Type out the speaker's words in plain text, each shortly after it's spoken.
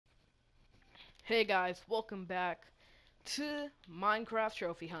Hey guys, welcome back to Minecraft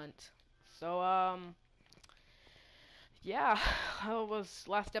Trophy Hunt. So, yeah, I was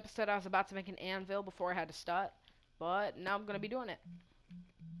last episode I was about to make an anvil before I had to start, but now I'm gonna be doing it.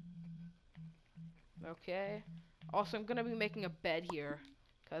 Okay. Also, I'm gonna be making a bed here,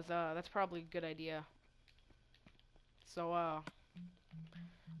 cause that's probably a good idea. So,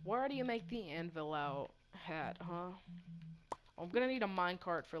 where do you make the anvil out at, huh? I'm gonna need a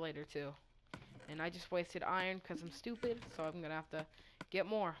minecart for later too, and I just wasted iron cause I'm stupid, so I'm gonna have to get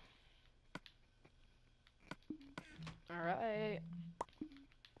more. All right.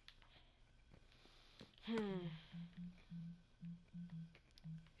 Hmm.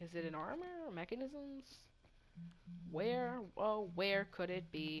 Is it an armor or mechanisms? Where? Oh, where could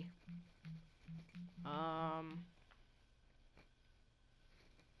it be? Um.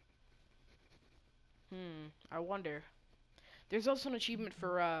 I wonder. There's also an achievement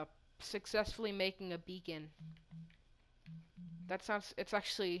for successfully making a beacon. That sounds. It's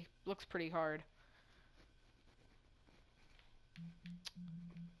actually looks pretty hard.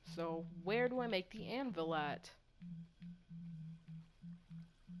 So where do I make the anvil at?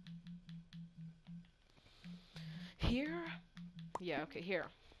 Here? Yeah. Okay. Here.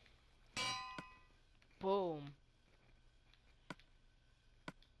 Boom.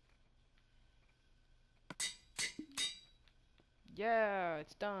 Yeah,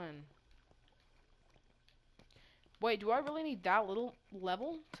 it's done. Wait, do I really need that little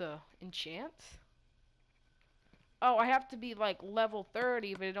level to enchant? Oh, I have to be like level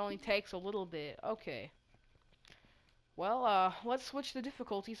 30, but it only takes a little bit. Okay. Well, let's switch the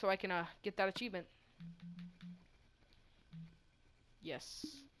difficulty so I can, get that achievement. Yes.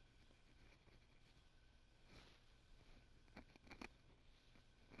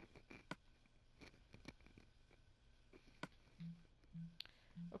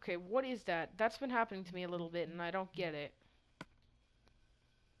 Okay, what is that? That's been happening to me a little bit, and I don't get it.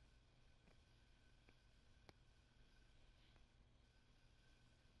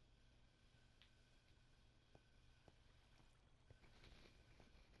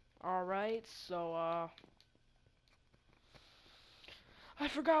 Alright, so, I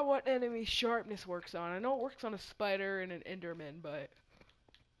forgot what enemy sharpness works on. I know it works on a spider and an enderman, but...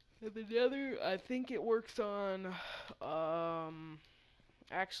 The nether, I think it works on,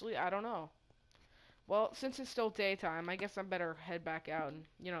 actually, I don't know. Well, since it's still daytime, I guess I better head back out and,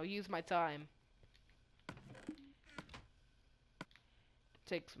 use my time.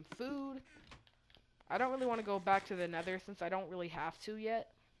 Take some food. I don't really want to go back to the nether since I don't really have to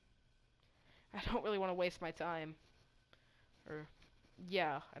yet. I don't really want to waste my time. Or,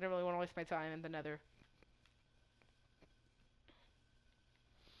 yeah, I don't really want to waste my time in the nether.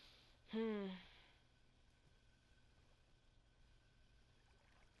 Hmm.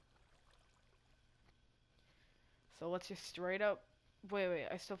 So let's just straight up... Wait,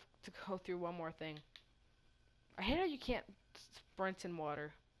 I still have to go through one more thing. I hate how you can't sprint in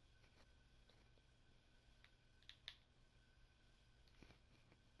water.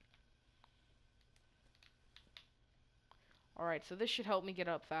 Alright, so this should help me get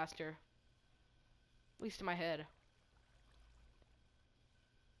up faster. At least in my head.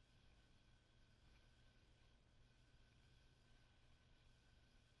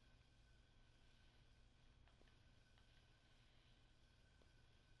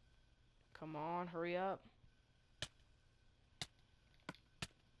 Come on, hurry up.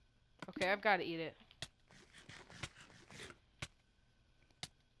 Okay, I've got to eat it.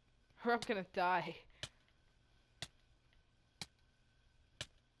 Or I'm gonna die.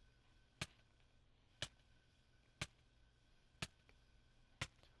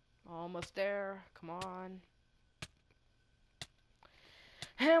 Almost there. Come on.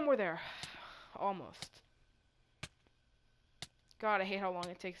 And we're there. Almost. God, I hate how long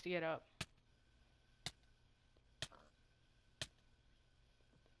it takes to get up.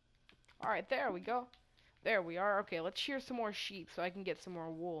 Alright, there we go. There we are. Okay, let's shear some more sheep so I can get some more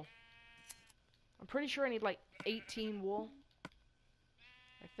wool. I'm pretty sure I need like 18 wool.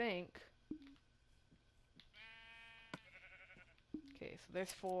 I think. Okay, so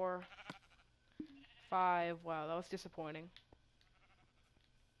there's 4. 5. Wow, that was disappointing.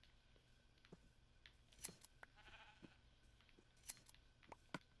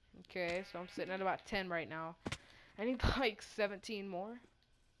 Okay, so I'm sitting at about 10 right now. I need like 17 more.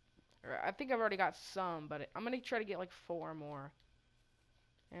 Or I think I've already got some, but I'm gonna try to get like 4 more.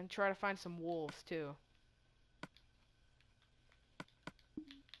 And try to find some wolves too.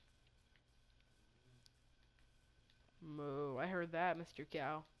 Moo, I heard that, Mr.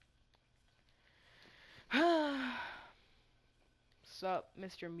 Cow. Sup,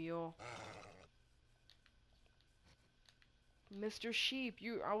 Mr. Mule. Mr. Sheep,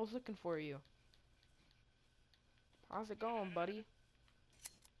 I was looking for you. How's it going, buddy?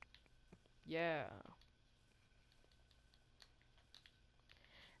 Yeah.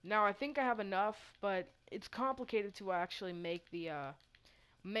 Now I think I have enough, but it's complicated to actually make the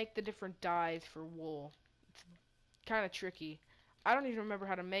different dyes for wool. It's kind of tricky. I don't even remember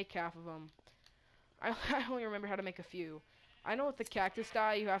how to make half of them. I only remember how to make a few. I know with the cactus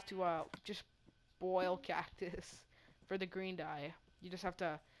dye, you have to just boil cactus for the green dye. You just have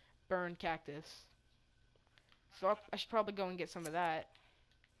to burn cactus. So I should probably go and get some of that.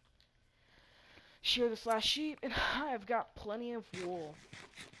 Shear this last sheep, and I've got plenty of wool.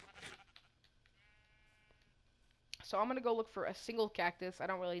 So I'm gonna go look for a single cactus. I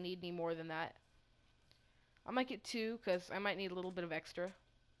don't really need any more than that. I might get two, because I might need a little bit of extra.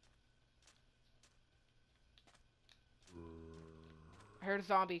 I heard a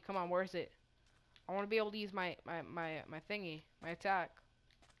zombie. Come on, where is it? I want to be able to use my thingy, my attack.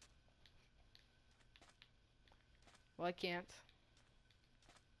 Well, I can't.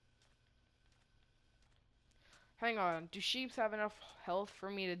 Hang on. Do sheeps have enough health for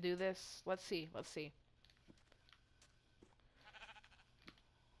me to do this? Let's see. Let's see.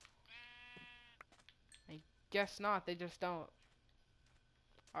 I guess not. They just don't.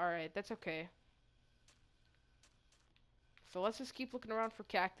 Alright, that's okay. So let's just keep looking around for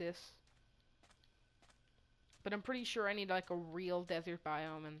cactus. But I'm pretty sure I need like a real desert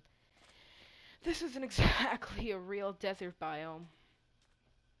biome, and this isn't exactly a real desert biome.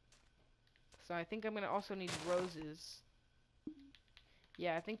 So I think I'm gonna also need roses.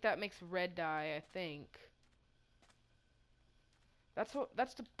 Yeah, I think that makes red dye, I think. That's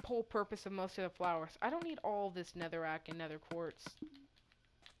the whole purpose of most of the flowers. I don't need all this netherrack and nether quartz.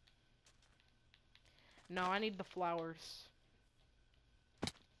 No, I need the flowers.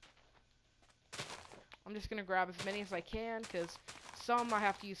 I'm just gonna grab as many as I can, because some I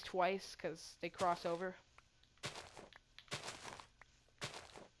have to use twice, because they cross over.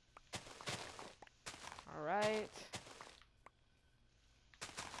 Alright.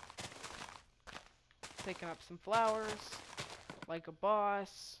 Picking up some flowers, like a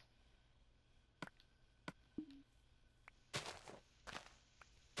boss.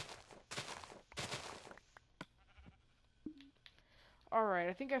 Alright,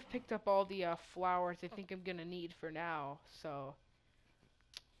 I think I've picked up all the flowers I think I'm gonna need for now, so...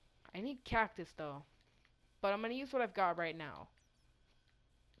 I need cactus, though. But I'm gonna use what I've got right now.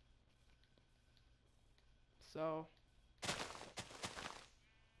 So...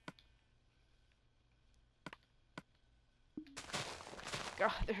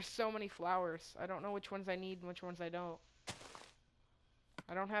 God, there's so many flowers. I don't know which ones I need and which ones I don't.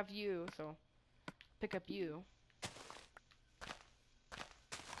 I don't have you, so... pick up you.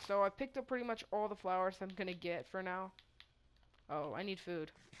 So I picked up pretty much all the flowers I'm gonna get for now. Oh, I need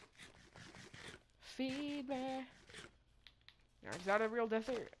food. Feed me. Is that a real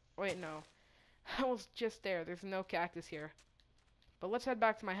desert? Wait, no. I was just there. There's no cactus here. But let's head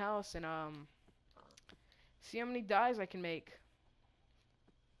back to my house and, see how many dyes I can make.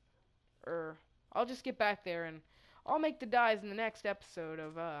 I'll just get back there and I'll make the dyes in the next episode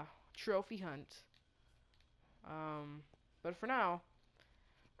of, Trophy Hunt. But for now,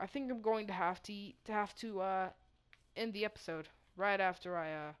 I think I'm going to have to end the episode right after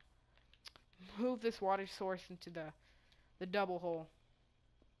I, move this water source into the double hole.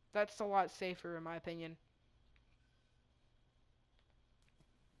 That's a lot safer in my opinion.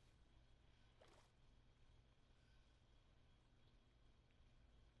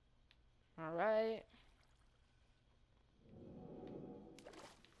 Alright.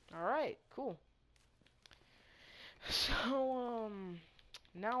 Alright, cool. So,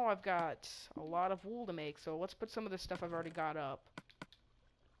 now I've got a lot of wool to make, so let's put some of the stuff I've already got up.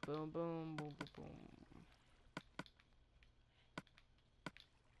 Boom, boom, boom, boom, boom.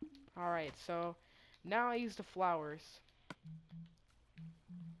 Alright, so now I use the flowers.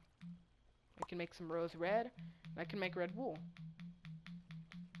 I can make some rose red, and I can make red wool.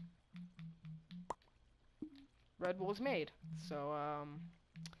 Red wool is made. So,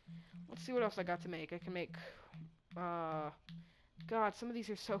 let's see what else I got to make. I can make, God, some of these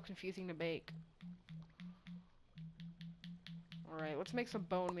are so confusing to make. Alright, let's make some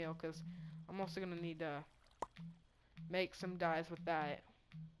bone meal, because I'm also going to need to make some dyes with that.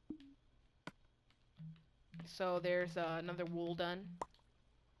 So there's another wool done.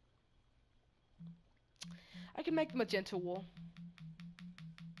 I can make magenta wool.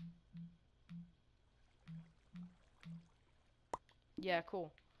 Yeah,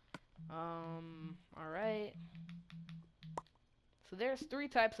 cool. Alright. So there's 3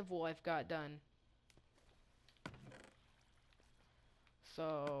 types of wool I've got done.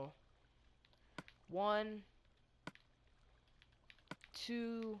 So, 1,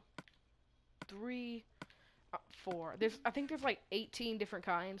 2, 3, 4. I think there's like 18 different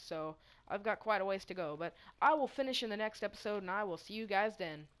kinds, so I've got quite a ways to go. But I will finish in the next episode, and I will see you guys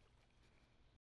then.